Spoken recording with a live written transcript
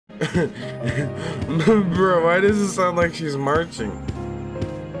Bro, why does it sound like she's marching?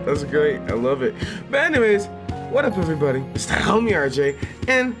 That's great. I love it. But anyways, what up everybody? It's TheHomieRJay,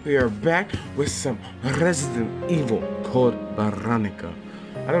 and we are back with some Resident Evil called Veronica.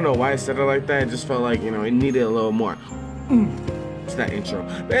 I don't know why I said it like that. It just felt like, you know, it needed a little more. It's that intro.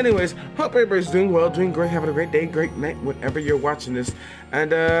 But anyways, hope everybody's doing well, doing great, having a great day, great night, whenever you're watching this.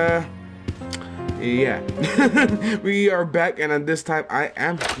 And yeah, we are back, and this time I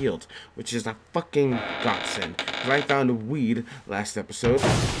am healed, which is a fucking godsend. Because I found weed last episode.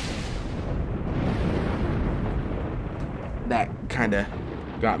 That kind of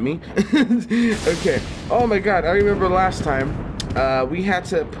got me. Okay. Oh my god, I remember last time we had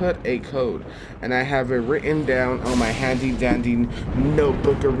to put a code, and I have it written down on my handy dandy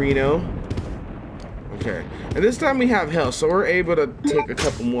notebook-arino. Okay, and this time we have health, so we're able to take a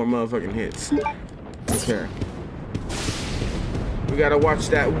couple more motherfucking hits. Okay. We gotta watch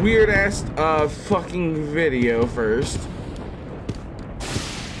that weird ass fucking video first.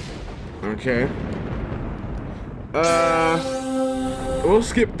 Okay. We'll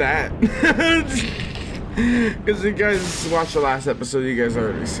skip that. Because you guys watched the last episode, you guys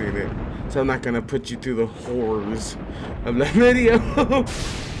already seen it. So I'm not gonna put you through the horrors of that video.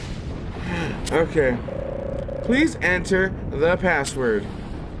 Okay. Please enter the password.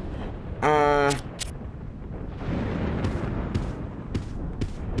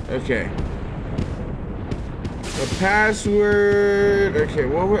 Okay. The password. Okay,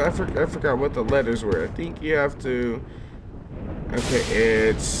 well, I forgot what the letters were. I think you have to. Okay,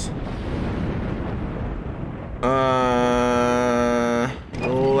 it's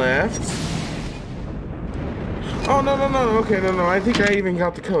left. Oh no. Okay, no. I think I even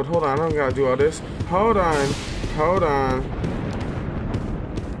got the code. Hold on, I don't gotta do all this. Hold on.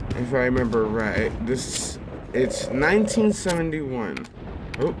 If I remember right, it's 1971.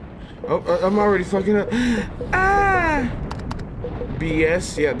 Oh, I'm already fucking up. Ah!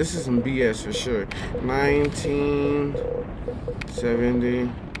 BS? Yeah, this is some BS for sure.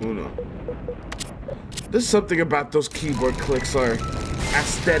 1970. Uno. There's something about those keyboard clicks are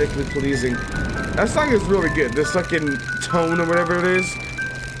aesthetically pleasing. That song is really good. This fucking tone or whatever it is.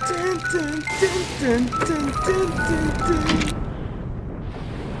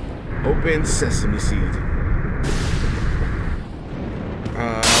 Open sesame seed.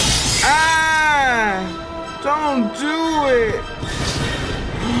 Don't do it!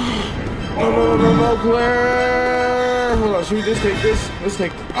 No, Claire! Hold on, should we just take this? Let's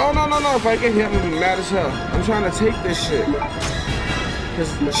take. Oh, no. If I get hit, I'm gonna be mad as hell. I'm trying to take this shit.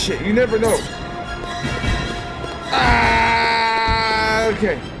 Because, shit, you never know. Ah!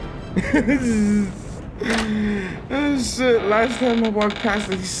 Okay. Oh, shit. Last time I walked past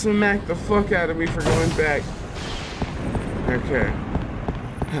it, he smacked the fuck out of me for going back. Okay.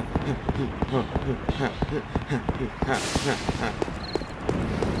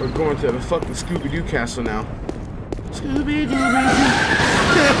 We're going to the fucking Scooby-Doo castle now. Scooby-Doo.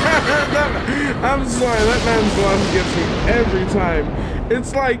 I'm sorry, that man's laugh gets me every time.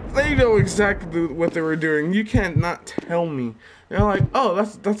 It's like they know exactly what they were doing. You can't not tell me. They're like, oh,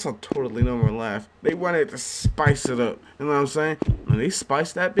 that's a totally normal laugh. They wanted to spice it up. You know what I'm saying? And they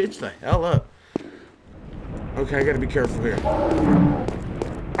spiced that bitch the hell up. Okay, I gotta be careful here.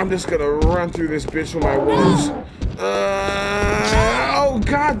 I'm just gonna run through this bitch with my wolves. Oh,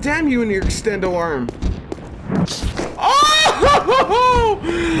 god damn you and your extendo arm. Oh!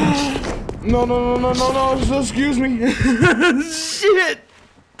 No, excuse me. Shit.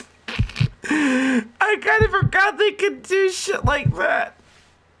 I kind of forgot they could do shit like that.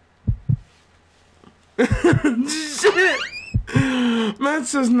 Shit. Matt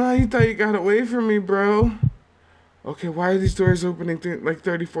says, nah, you thought you got away from me, bro. Okay, why are these doors opening like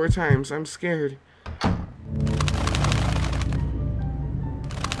 34 times? I'm scared.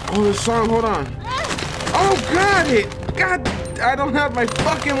 Oh, the song, hold on. Oh, God, I don't have my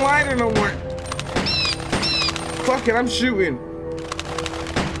fucking lighter no more. Fuck it, I'm shooting.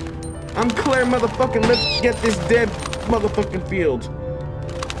 I'm clear, motherfucking, let's get this dead motherfucking field.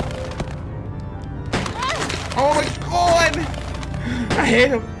 Oh my god! I hate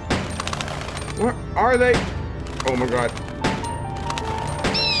him. Where are they? Oh my god.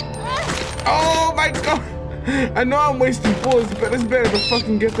 Oh my god! I know I'm wasting bullets, but it's better to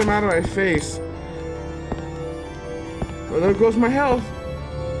fucking get them out of my face. Well, there goes my health.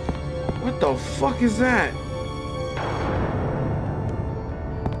 What the fuck is that?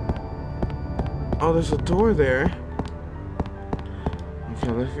 Oh, there's a door there.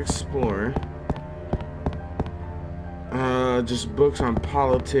 Okay, let's explore. Just books on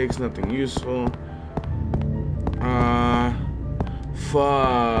politics, nothing useful.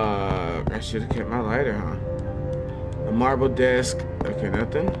 Fuck. I should have kept my lighter, huh? A marble desk. Okay,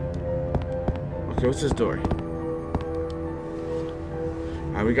 nothing. Okay, what's this door?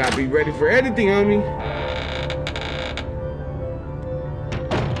 Alright, we gotta be ready for anything, homie.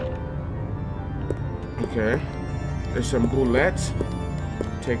 Okay. There's some bullets.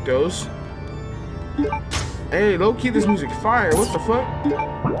 Take those. Hey, low key, this music fire. What the fuck?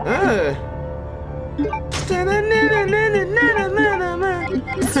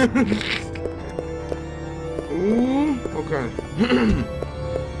 Ooh, okay.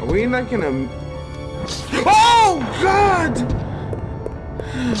 Are we not gonna? Oh God!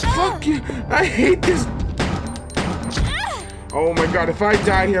 Fuck you! I hate this. Oh my God! If I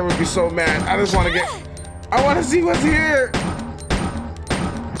died here, I would be so mad. I just want to get. I want to see what's here.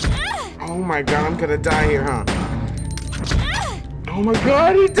 Oh my God! I'm gonna die here, huh? Oh my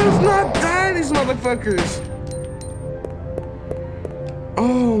God! He does not die. These motherfuckers.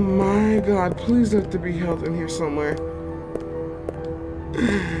 Oh my God, please let there be health in here somewhere.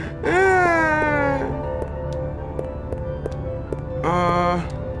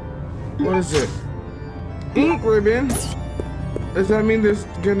 What is it? Ink ribbon? Does that mean there's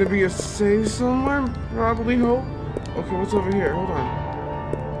gonna be a save somewhere? Probably, hope. Okay, what's over here? Hold on.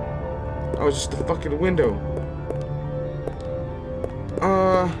 Oh, it's just the fucking window.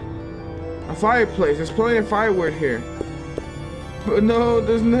 A fireplace. There's plenty of firewood here. But no,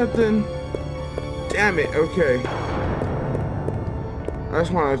 there's nothing. Damn it, okay. I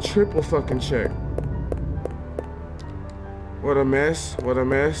just want a triple fucking check. What a mess, what a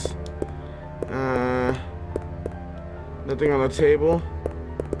mess. Nothing on the table.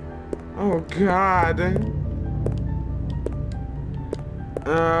 Oh God.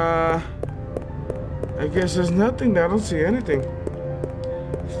 I guess there's nothing there. I don't see anything.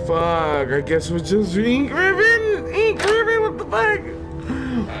 Fuck, I guess we're just ink ribbon, what the fuck?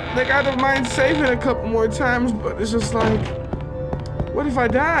 Like, I don't mind saving a couple more times, but it's just like, what if I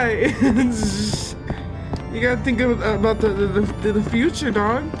die? Just, you gotta think about the future,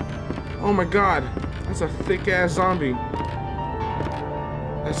 dog. Oh my God, that's a thick ass zombie.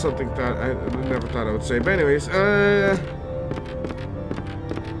 That's something that I never thought I would say. But anyways,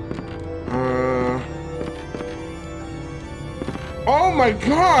 oh my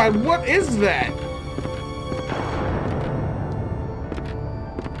God, what is that?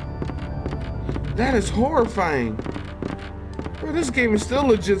 That is horrifying. Bro, this game is still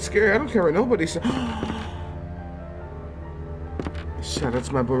legit scary. I don't care what nobody says. Shit,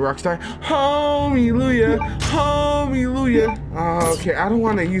 that's my boy Rockstar. Hallelujah, hallelujah. Okay, I don't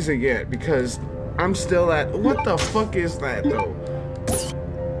want to use it yet because I'm still at. What the fuck is that though?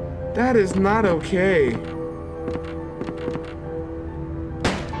 That is not okay.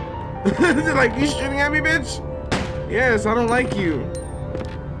 Like, you shooting at me, bitch? Yes, I don't like you.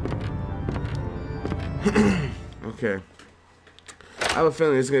 Okay. I have a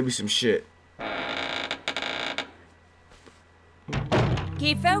feeling there's gonna be some shit.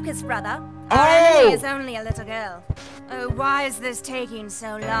 Keep focused, brother. Our enemy is only a little girl. Oh, why is this taking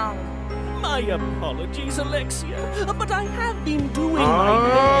so long? My apologies, Alexia, but I have been doing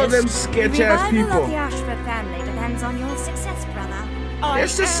my best. Them sketch-ass people. The revival of the Ashford family depends on your success, brother.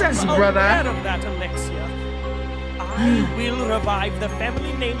 It's success, brother. I am aware of that, Alexia. I will revive the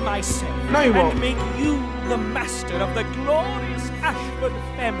family name myself. No, you won't. And make you the master of the glorious Ashford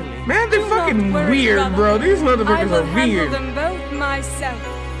family. Man, they're fucking weird, bro. These motherfuckers are weird. I will handle them both myself.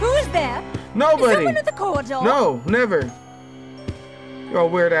 Who is there? Nobody. Is someone at the corridor? No, never. Y'all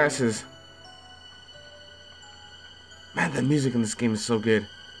weird asses. Man, the music in this game is so good.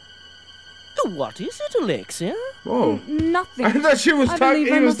 What is it, Alexia? Whoa. Nothing. I thought she was talking.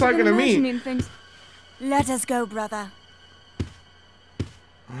 He was talking to me. Things. Let us go, brother.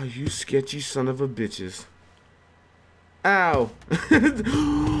 Oh, you sketchy son of a bitches. Ow.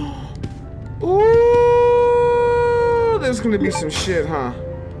 Ooh, there's gonna be some shit, huh?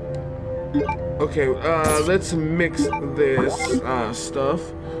 Okay, let's mix this stuff.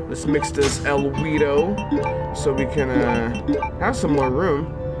 Let's mix this El Weirdo so we can have some more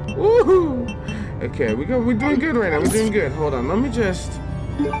room. Woohoo! Okay, we're doing good right now. We're doing good. Hold on. Let me just.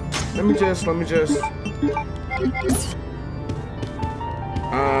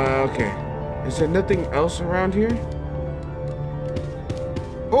 Okay. Is there nothing else around here?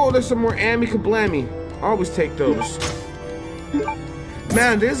 Oh, there's some more Ammy Kablammy. Always take those.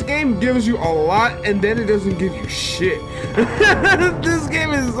 Man, this game gives you a lot and then it doesn't give you shit. This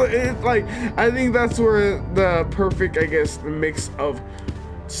game is, it's like, I think that's where the perfect, I guess, mix of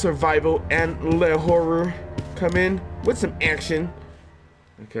survival and le horror come in with some action.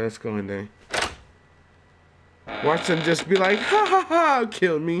 Okay, let's go in there. Watch them just be like, ha ha ha,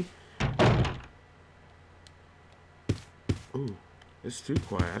 killed me. Ooh, it's too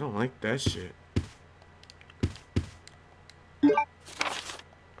quiet. I don't like that shit.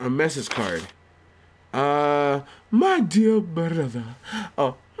 A message card. My dear brother.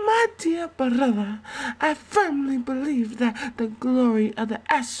 Oh, my dear brother, I firmly believe that the glory of the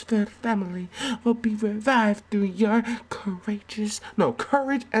Ashford family will be revived through your courage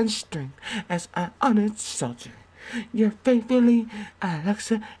and strength as an honored soldier. Your faithfully,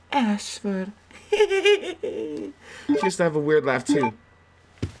 Alexa Ashford. She used to have a weird laugh too.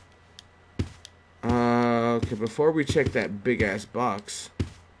 Okay, before we check that big ass box,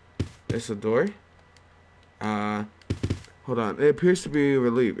 there's a door. Hold on. It appears to be a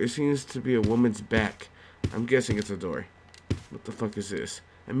relief. It seems to be a woman's back. I'm guessing it's a door. What the fuck is this?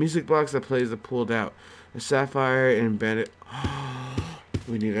 A music box that plays the pulled out. A sapphire and bandit.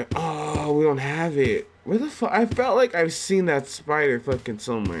 We need it. Oh, we don't have it. Where the fuck? I felt like I've seen that spider fucking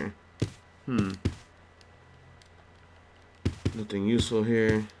somewhere. Nothing useful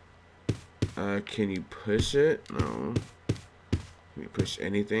here. Can you push it? No. Can you push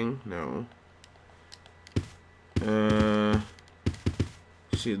anything? No.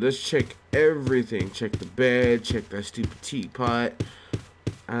 See, let's check everything. Check the bed, check that stupid teapot.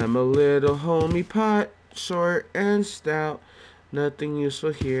 I'm a little homie pot, short and stout. Nothing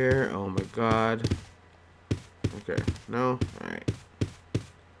useful here. Oh my god. Okay, no? Alright.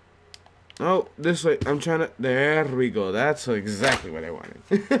 Oh, this way. I'm trying to. There we go. That's exactly what I wanted.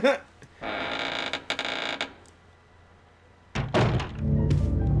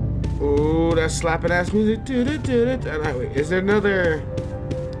 Ooh, that slapping ass music. Wait, is there another.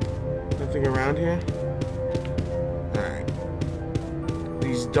 Nothing around here? Alright.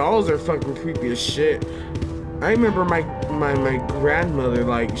 These dolls are fucking creepy as shit. I remember my grandmother,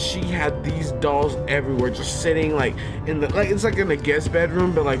 like, she had these dolls everywhere, just sitting like in the it's like in the guest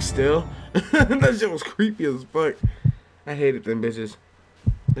bedroom, but like still. That shit was creepy as fuck. I hated them bitches.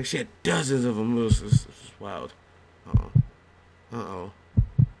 Like she had dozens of them. It was wild. Uh-oh.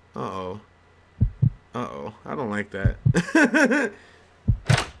 I don't like that.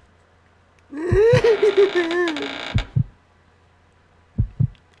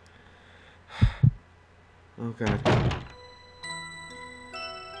 Oh god.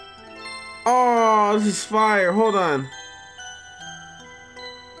 Oh, this is fire. Hold on.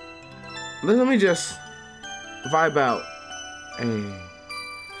 Let me just vibe out.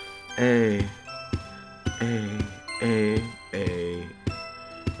 Hey.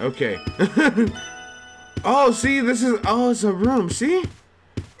 Okay. Oh, see, this is. Oh, it's a room. See,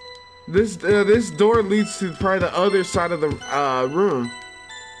 this door leads to probably the other side of the room.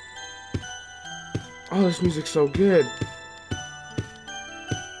 Oh, this music's so good.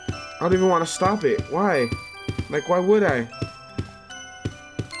 I don't even want to stop it. Why? Like, why would I?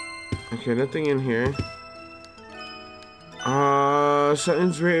 Okay, nothing in here.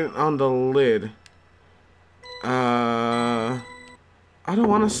 Something's written on the lid. I don't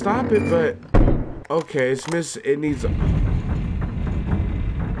want to stop it, but okay, it's miss. It needs.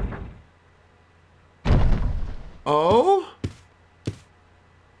 Oh.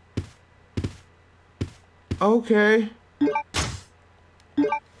 Okay.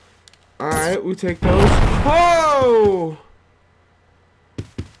 Alright, we take those. Oh!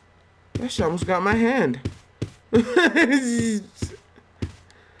 That shit almost got my hand.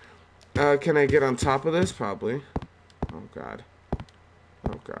 Can I get on top of this? Probably. Oh god.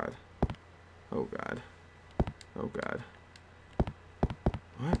 Oh god. Oh god. Oh god.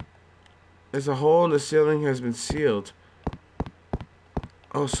 What? There's a hole in the ceiling has been sealed.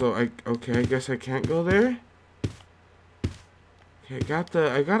 Oh, so okay, I guess I can't go there? Okay,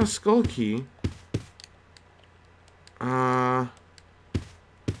 I got a skull key.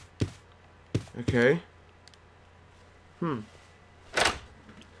 Okay.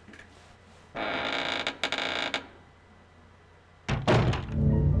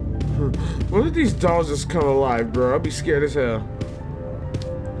 What if these dolls just come alive, bro? I'll be scared as hell.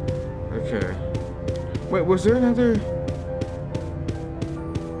 Okay. Wait, was there another?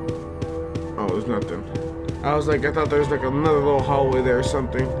 Oh, there's nothing. I was like, I thought there was like another little hallway there or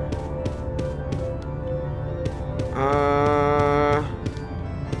something.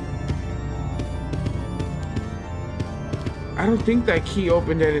 I don't think that key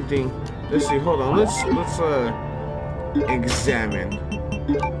opened anything. Let's see, hold on. Let's examine.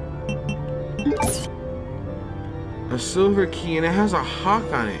 A silver key and it has a hawk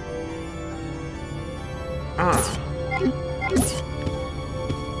on it.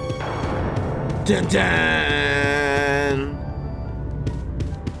 Dun dun.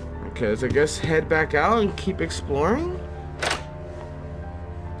 Okay, so I guess head back out and keep exploring?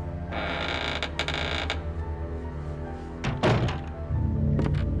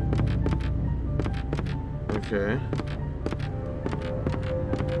 Okay.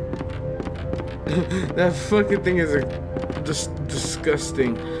 That fucking thing is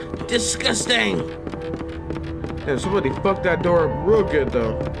disgusting. Disgusting! Damn, somebody fucked that door up real good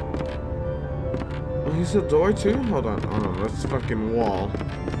though. Oh, he's a door too? Hold on, that's fucking wall.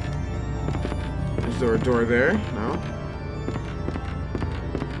 Is there a door there? No?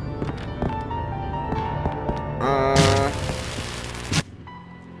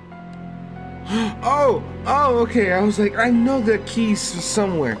 Oh, okay. I was like, I know the keys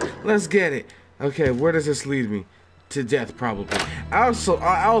somewhere. Let's get it. Okay, where does this lead me? To death, probably. I also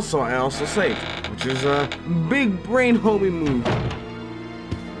saved, which is a big brain homie move.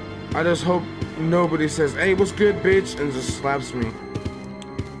 I just hope nobody says, "Hey, what's good, bitch?" and just slaps me.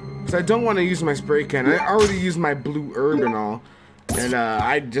 Cause I don't want to use my spray can. I already used my blue herb and all, and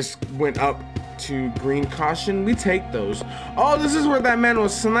I just went up to green caution. We take those. Oh, this is where that man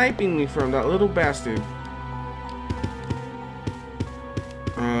was sniping me from, that little bastard.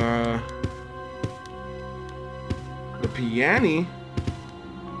 The piano.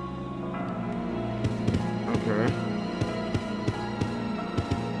 Okay.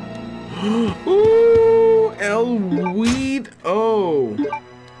 Ooh, El Weed. Oh.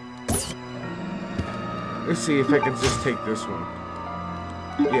 Let's see if I can just take this one.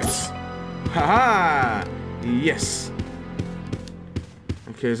 Yes. Haha! Yes.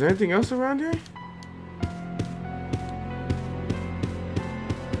 Okay, is there anything else around here?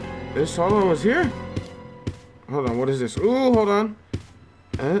 This solo was here? Hold on, what is this? Ooh, hold on.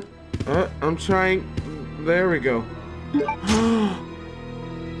 I'm trying. There we go.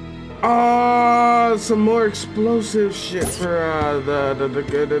 Oh, some more explosive shit for the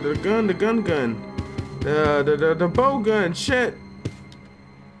gun. The bow gun shit.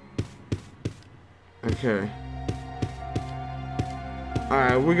 Okay.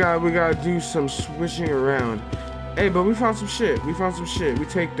 Alright, we gotta do some switching around. Hey, but we found some shit. We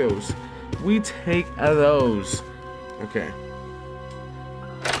take those. We take those. Okay.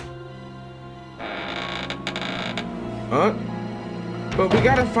 But we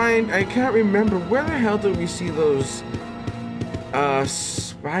gotta find, I can't remember, where the hell did we see those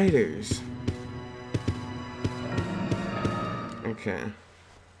spiders? Okay.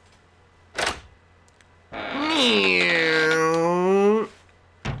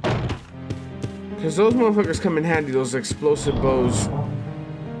 Because those motherfuckers come in handy, those explosive bows.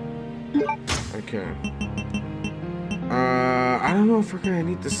 Okay. I don't know if we're gonna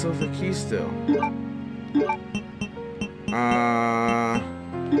need the silver key still.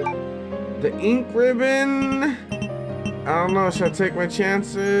 The ink ribbon. I don't know, should I take my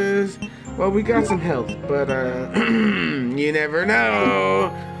chances? Well, we got some health, but you never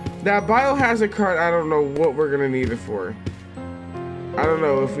know. That biohazard card, I don't know what we're gonna need it for. I don't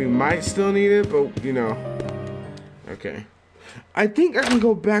know if we might still need it, but you know. Okay. I think I can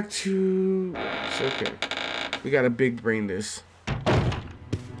go back to. It's okay. We gotta big brain this.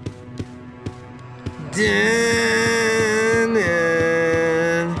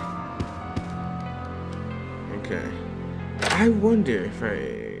 Okay. I wonder if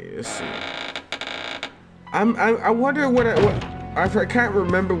let's see. I wonder what I can't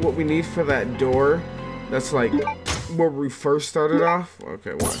remember what we need for that door. That's like where we first started off.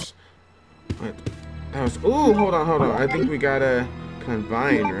 Okay, watch. What? That was. Ooh, hold on. I think we gotta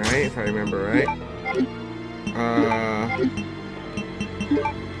combine, right? If I remember right.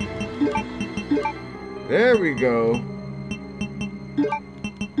 There we go.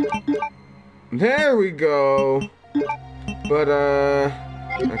 There we go. But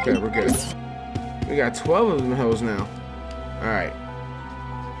okay, we're good. We got 12 of them hoes now. All right.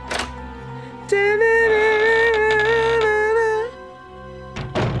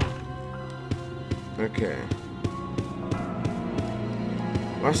 Okay.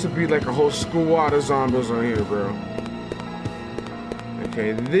 Watch there be like a whole squad of zombies on here, bro.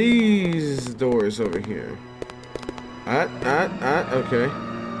 Okay, these doors over here. Okay.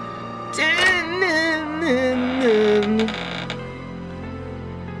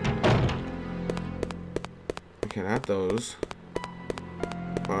 Okay, not those.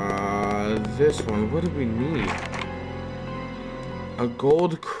 This one, what do we need? A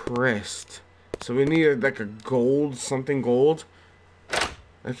gold crest. So we need like a gold, something gold.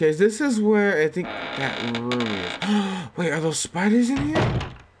 Okay, this is where I think that room is. Wait, are those spiders in here?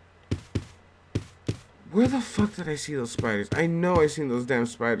 Where the fuck did I see those spiders? I know I seen those damn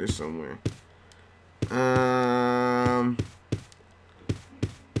spiders somewhere.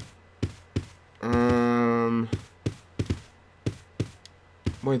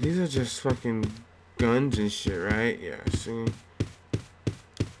 Boy, these are just fucking guns and shit, right? Yeah, see?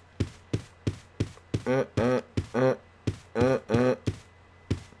 I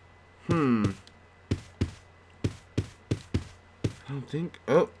don't think.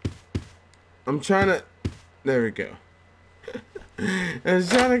 Oh. I'm trying to. There we go. I was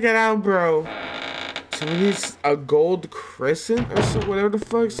trying to get out, bro. So we need a gold crescent or so, whatever the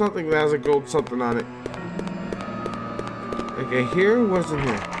fuck. Something that has a gold something on it. Okay, here? What's in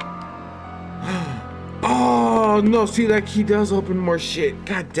here? Oh, no. See, that key does open more shit.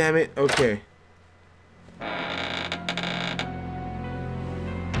 God damn it. Okay.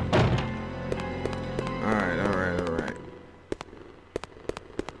 Alright.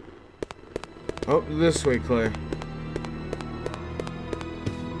 Oh, this way, Claire.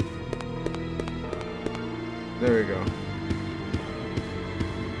 There we go.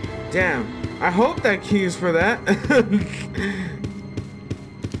 Damn. I hope that key is for that.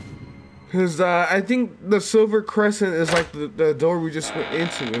 Because I think the silver crescent is like the door we just went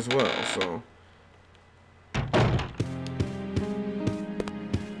into as well, so.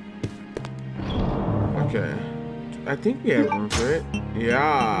 Okay. I think we have room for it.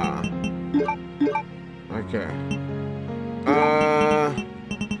 Yeah. Okay.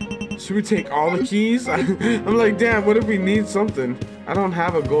 Should we take all the keys? I'm like, damn, what if we need something? I don't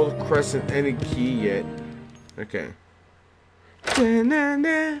have a gold crescent any key yet. Okay.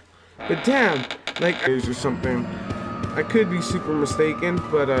 But damn, like, or something. I could be super mistaken,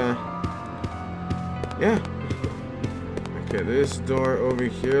 but yeah. Okay, this door over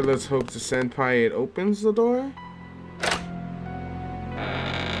here. Let's hope the senpai it opens the door.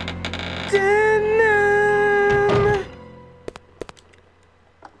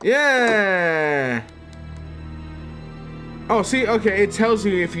 Yeah. Oh, see, okay, it tells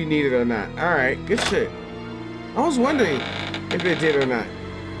you if you need it or not. All right, good shit. I was wondering if it did or not.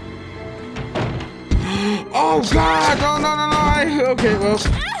 Oh God! No! Okay, well.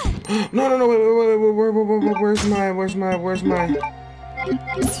 No! Wait! Where's my?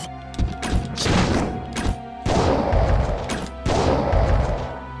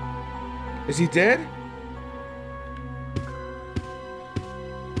 Is he dead?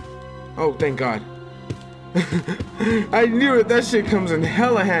 Oh, thank God. I knew it. That shit comes in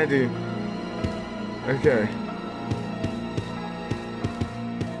hella handy. Okay.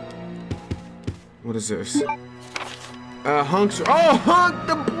 What is this? Hunks. Oh, Hunk,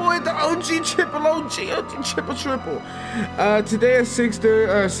 the boy, the OG triple. Today at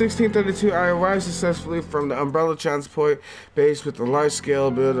 16:32, I arrived successfully from the Umbrella Transport base with a large-scale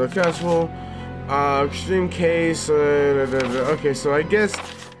build of casual, extreme case. Okay, so I guess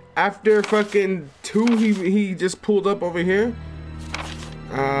after fucking 2, he just pulled up over here.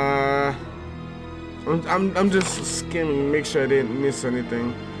 I'm just skimming, make sure I didn't miss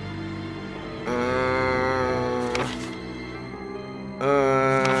anything.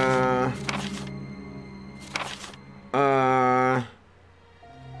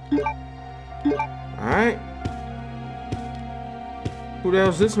 Alright. Who the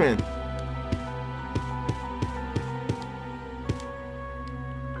hell's this man?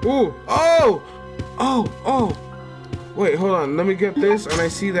 Ooh! Oh! Wait, hold on. Let me get this, and I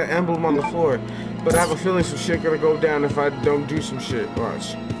see that emblem on the floor. But I have a feeling some shit gonna go down if I don't do some shit.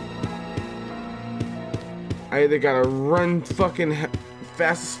 Watch. I either gotta run fucking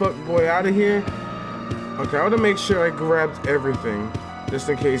fast as fuck boy out of here. Okay, I wanna make sure I grabbed everything. Just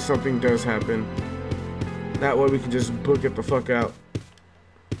in case something does happen. That way we can just book it the fuck out.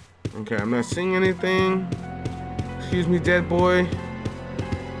 Okay, I'm not seeing anything. Excuse me, dead boy.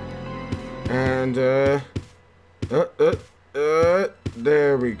 And,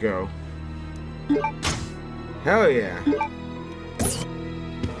 there we go. Hell yeah.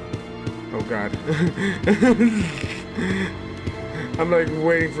 Oh God. I'm like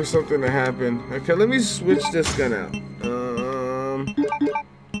waiting for something to happen. Okay, let me switch this gun out.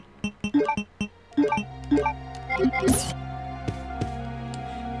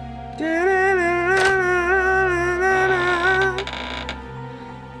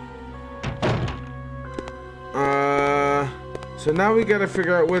 So now we gotta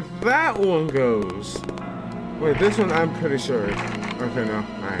figure out where that one goes. Wait, this one I'm pretty sure. Okay, no.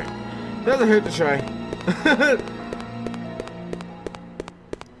 Alright. Doesn't hurt to try.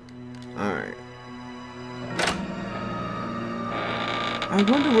 Alright. I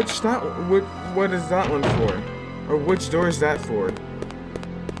wonder what is that one for? Or which door is that for?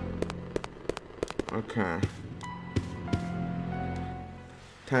 Okay.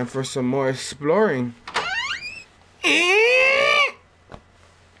 Time for some more exploring.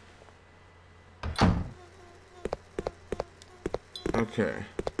 Okay.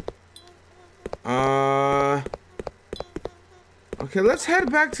 Okay, let's head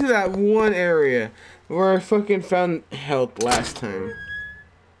back to that one area where I fucking found health last time.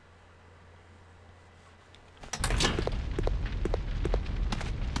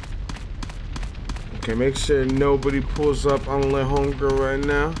 Okay, make sure nobody pulls up on the homegirl right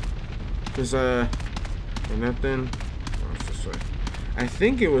now. Cause nothing. Oh, it's this way. I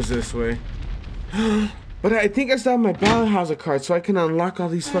think it was this way. But I think I still have my Bauhauser card, so I can unlock all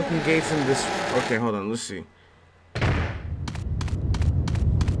these fucking gates in this. Okay, hold on, let's see.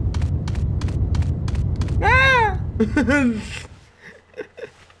 Ah!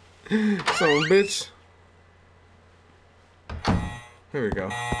 Some bitch. Here we go.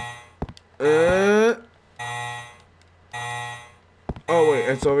 Oh wait,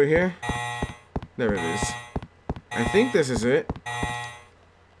 it's over here. There it is. I think this is it.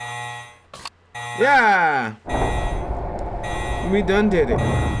 Yeah! We done did it.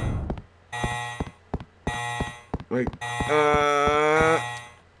 Wait,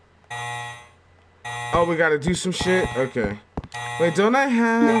 oh, we gotta do some shit? Okay. Wait, don't I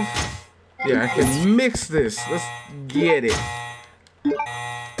have... Yeah, I can mix this. Let's get it.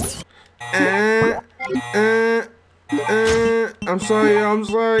 I'm sorry, I'm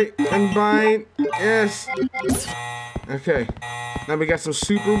sorry. I'm buying. Yes. Okay. Now we got some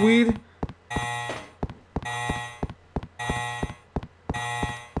super weed.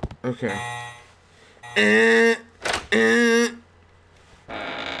 Okay.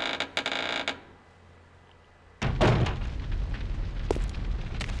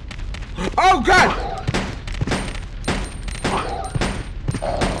 Oh God!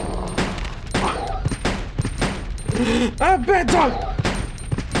 Ah, bad dog!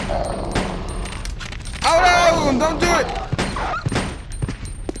 Oh no! Don't do it!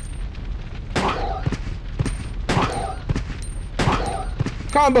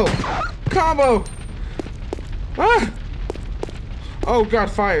 Combo! Combo! Ah! Oh God,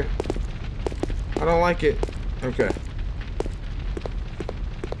 fire! I don't like it. Okay.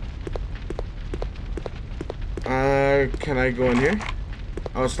 Can I go in here?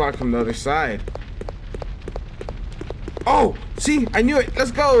 Oh, it's locked from the other side. Oh! See? I knew it!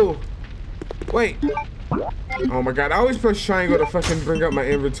 Let's go! Wait. Oh my God, I always press triangle to fucking bring up my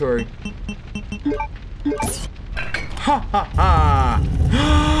inventory. Ha ha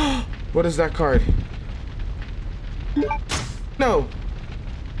ha! What is that card? No!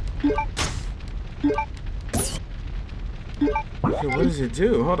 Okay, what does it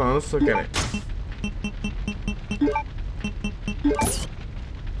do? Hold on, let's look at it.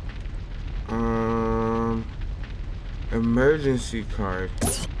 Emergency card.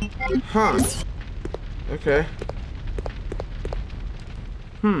 Huh. Okay.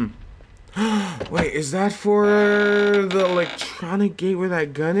 Wait, is that for the electronic gate where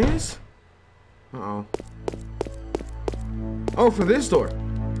that gun is? Uh-oh. Oh, for this door.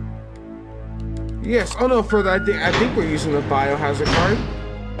 Yes. Oh no, for that. I think we're using the biohazard card.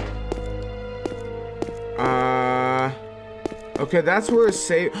 Okay, that's where it's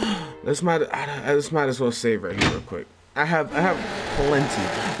saved. This might as well save right here real quick. I have plenty.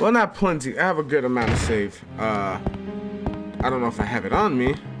 Well, not plenty. I have a good amount of save. I don't know if I have it on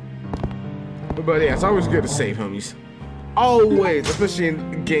me. But yeah, it's always good to save, homies. Always, especially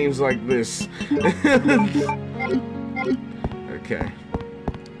in games like this. Okay.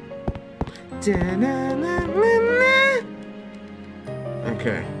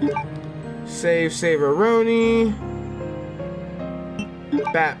 Okay. Save-a-roni.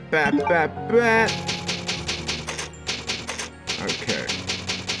 Bat. Okay.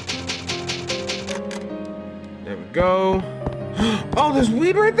 There we go. Oh, there's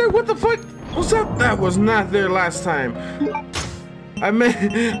weed right there? What the fuck? What's up? That was not there last time. I'll be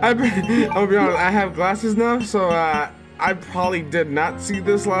honest, I have glasses now, so I probably did not see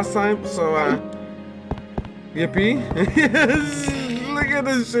this last time, so yippee. Look at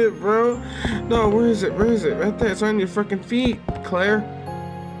this shit, bro. No, where is it? Where is it? Right there. It's on your fucking feet, Claire.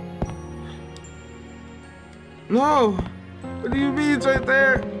 No. What do you mean it's right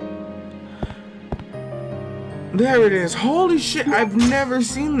there? There it is. Holy shit, I've never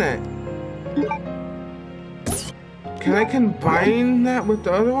seen that. Can I combine that with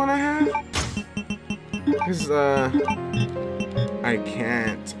the other one I have? Because, I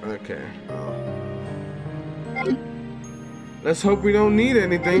can't. Okay. Oh. Let's hope we don't need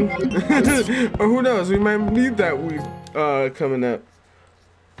anything. Or who knows, we might need that weed, coming up.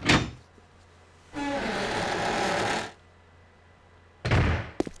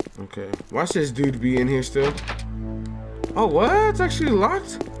 Okay. Watch this dude be in here still. Oh, what? It's actually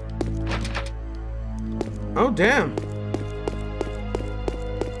locked? Oh, damn.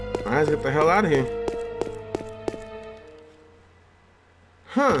 Alright, let's get the hell out of here.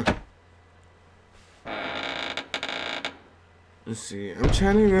 Huh. Let's see. I'm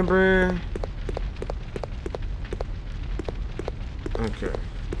trying to remember. Okay.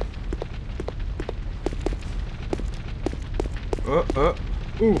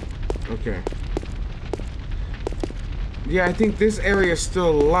 Ooh. Okay. Yeah, I think this area is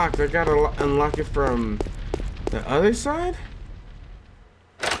still locked. I gotta unlock it from the other side?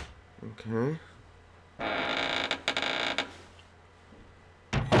 Okay.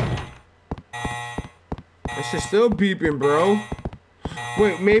 That shit's still beeping, bro.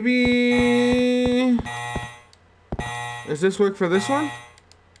 Wait, maybe... Does this work for this one?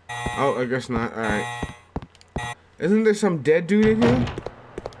 Oh, I guess not. Alright. Isn't there some dead dude in here?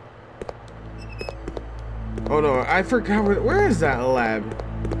 Oh no, I forgot where is that lab?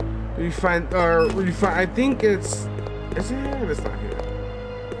 I think it's... Is it here? It's not here.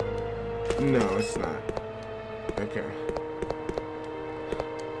 No, it's not. Okay.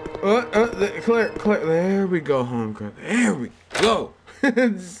 Claire, there we go, homegirl. There we go.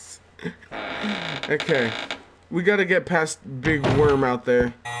 Okay. We gotta get past Big Worm out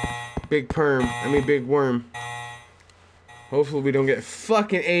there. Big Worm. Hopefully we don't get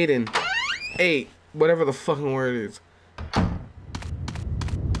fucking ate. Whatever the fucking word is.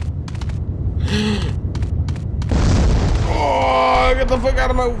 Oh, get the fuck out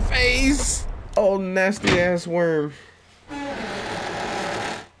of my face. Oh, nasty ass worm.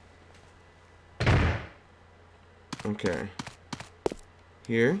 Okay.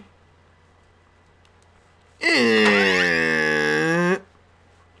 Here.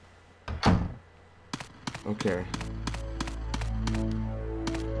 Okay.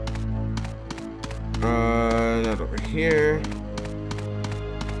 Not over here.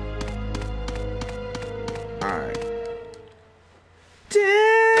 Alright.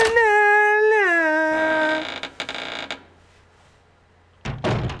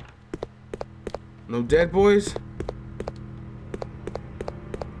 No dead boys?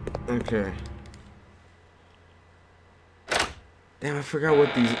 Okay. Damn, I forgot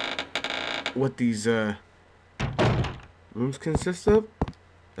what these rooms consist of.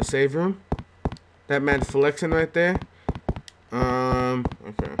 A save room. That man flexing right there.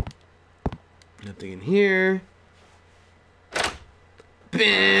 Okay. Nothing in here.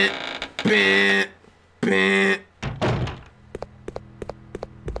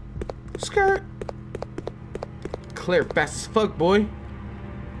 Skirt. Clear fast as fuck, boy.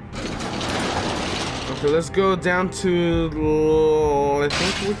 Okay, let's go down to, I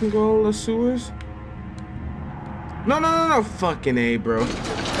think we can go to the sewers. No, fucking A, bro.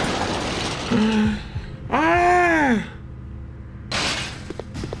 Ah!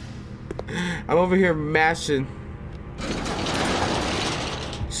 I'm over here mashing.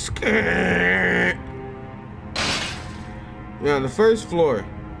 Skirt. Yeah, on the first floor.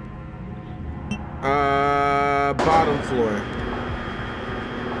 Bottom floor.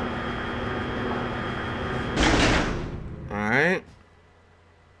 Alright.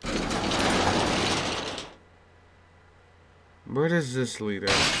 Where does this lead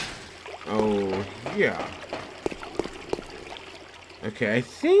us? Oh, yeah. Okay, I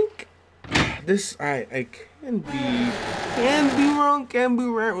think this I can be wrong, can be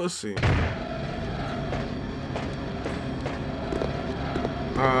right. We'll see.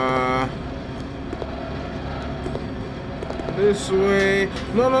 This way.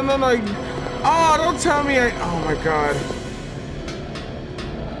 No. Oh, don't tell me oh my god.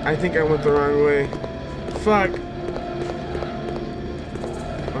 I think I went the wrong way. Fuck.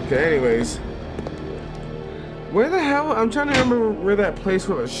 Okay, anyways. Where the hell? I'm trying to remember where that place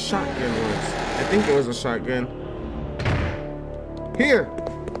with a shotgun was. I think it was a shotgun. Here.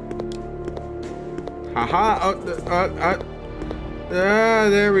 Haha.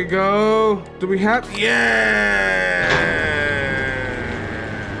 There we go. Do we have? Yes.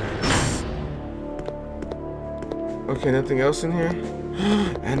 Okay, nothing else in here.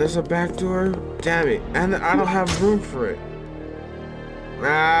 And there's a back door. Damn it. And I don't have room for it.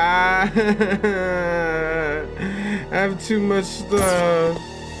 I have too much stuff.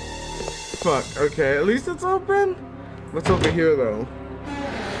 Fuck. Okay, at least it's open. What's over here though?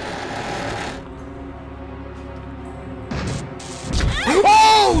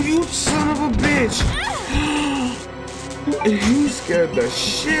 Oh, you son of a bitch! You scared the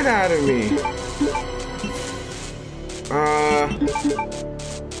shit out of me.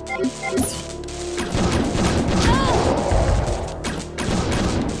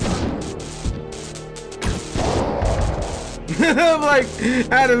 I'm like,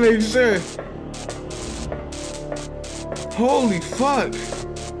 I had to make sure. Holy fuck.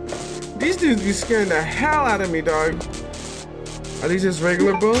 These dudes be scaring the hell out of me, dog. Are these just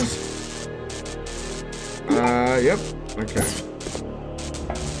regular bulls? Yep. Okay.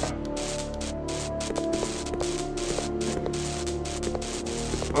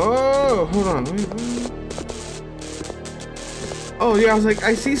 Oh, hold on. Wait. Oh, yeah, I was like,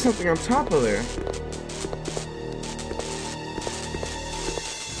 I see something on top of there.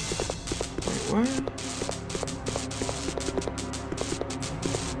 Wait, what?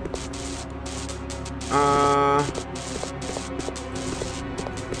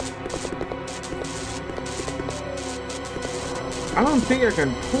 I don't think I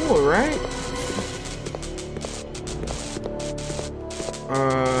can pull, right?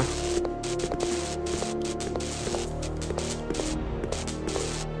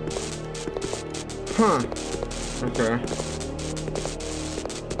 Huh. Okay.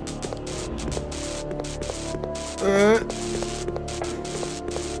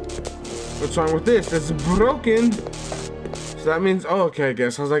 What's wrong with this? It's broken. So that means, oh, okay, I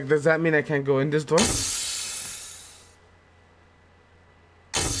guess. I was like, does that mean I can't go in this door?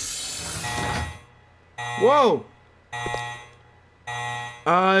 Whoa!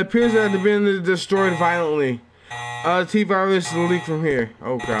 It appears that it's been destroyed violently. T-virus leak from here.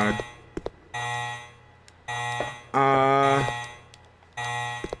 Oh god.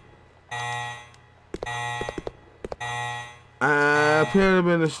 Appears to have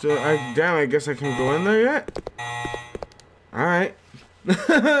been destroyed. Damn, I guess I can go in there yet? Alright.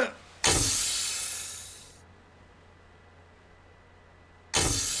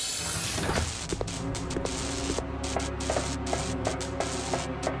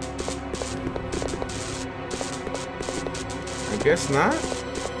 Guess not.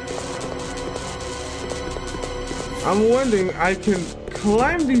 I'm wondering, I can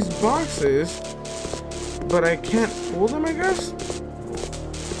climb these boxes, but I can't pull them, I guess?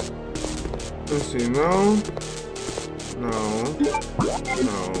 Let's see, no. No.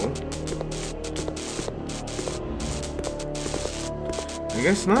 No. I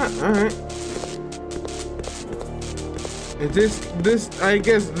guess not, alright. I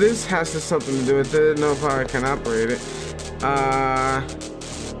guess this has something to do with it. I don't know if I can operate it.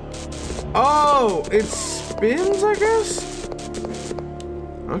 Oh, it spins, I guess?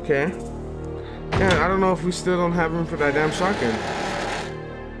 Okay. Yeah, I don't know if we still don't have room for that damn shotgun.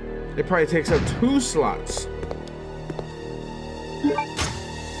 It probably takes up 2 slots.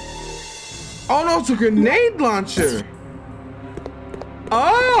 Oh no, it's a grenade launcher!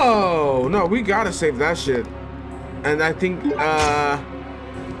 Oh! No, we gotta save that shit. And I think,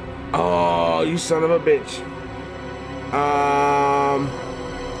 oh, you son of a bitch.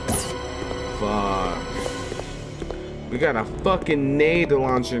 Fuck. We got a fucking nade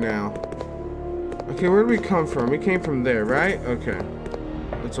launcher now. Okay, where did we come from? We came from there, right? Okay.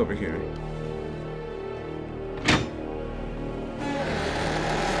 What's over here?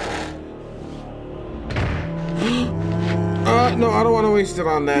 No, I don't want to waste it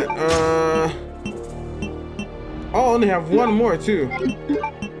on that. I'll only have one more, too.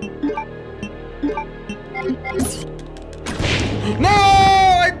 No!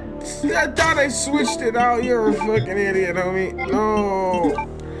 I thought I switched it out. You're a fucking idiot, homie. No.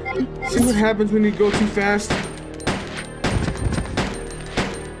 See what happens when you go too fast?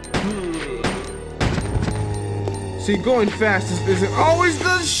 See, going fast isn't always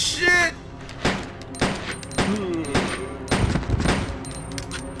the shit.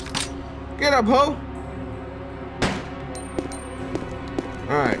 Get up, ho.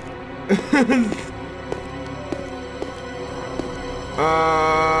 Alright.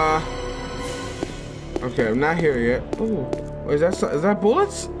 Okay, I'm not here yet. Ooh, wait, is that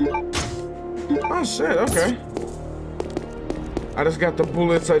bullets? Oh shit, okay. I just got the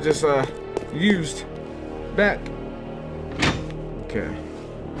bullets I just used back. Okay.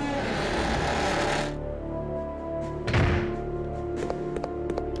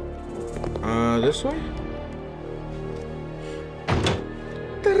 This way?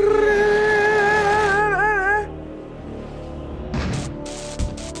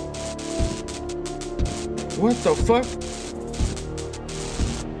 What the fuck?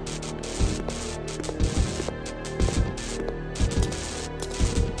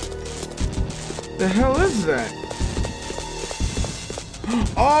 The hell is that?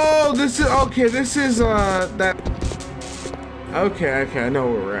 Oh, this is okay. This is that. Okay, I know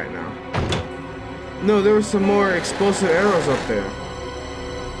where we're at now. No, there were some more explosive arrows up there.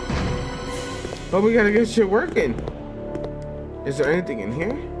 But we gotta get shit working. Is there anything in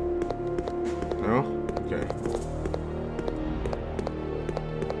here? No? Okay.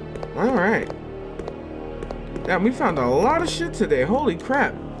 Alright. Yeah, we found a lot of shit today. Holy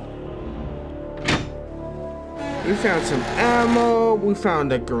crap. We found some ammo. We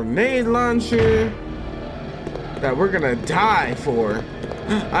found a grenade launcher that we're gonna die for.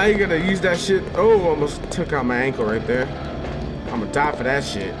 I ain't gonna use that shit. Oh, almost took out my ankle right there. I'm gonna die for that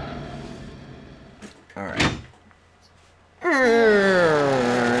shit. Alright.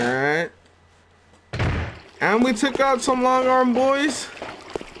 Alright. And we took out some long arm boys.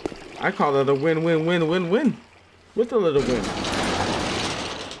 I call it a win-win-win-win-win. With a little win.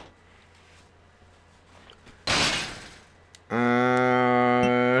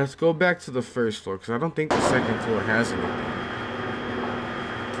 Let's go back to the first floor, because I don't think the second floor has anything.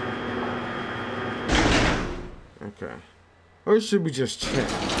 Okay. Or should we just check?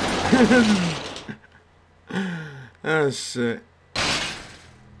 Oh, shit.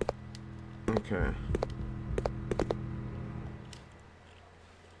 Okay.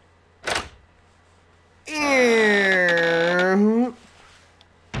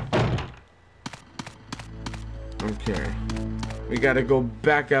 Okay. We gotta go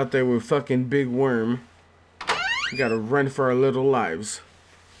back out there with fucking Big Worm. We gotta run for our little lives.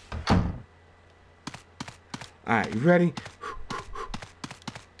 Alright, you ready?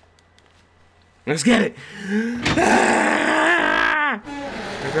 Let's get it! Ah!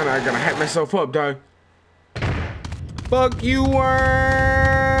 I gotta hype myself up, dog. Fuck you, Worm!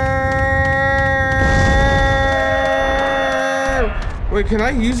 Wait, can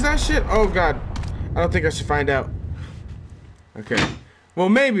I use that shit? Oh god. I don't think I should find out. Okay. Well,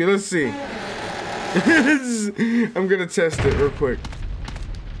 maybe. Let's see. I'm gonna test it real quick.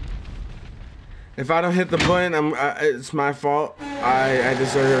 If I don't hit the button, it's my fault. I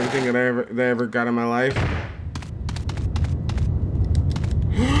deserve everything that I ever got in my life.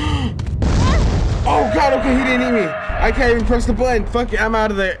 Oh god, okay, he didn't eat me. I can't even press the button. Fuck it, I'm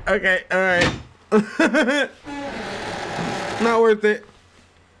out of there. Okay, alright. Not worth it.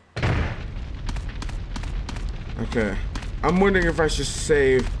 Okay. I'm wondering if I should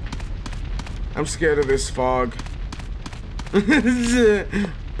save. I'm scared of this fog.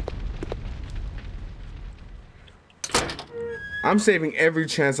 I'm saving every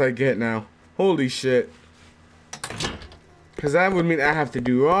chance I get now. Holy shit. Because that would mean I have to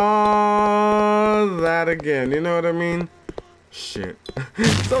do all that again. You know what I mean? Shit.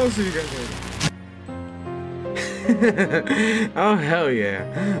 So we'll see you guys later. Oh, hell yeah.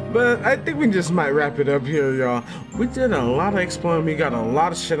 But I think we just might wrap it up here, y'all. We did a lot of exploring. We got a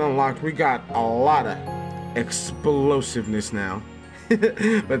lot of shit unlocked. We got a lot of explosiveness now.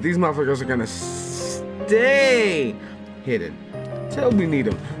 But these motherfuckers are gonna stay hidden till we need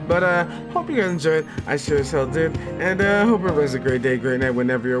them. But hope you guys enjoyed. I sure as hell did. And hope everybody's a great day, great night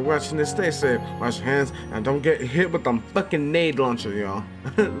whenever you're watching this. Stay safe, wash your hands, and don't get hit with the fucking nade launcher, y'all.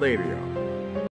 Later, y'all.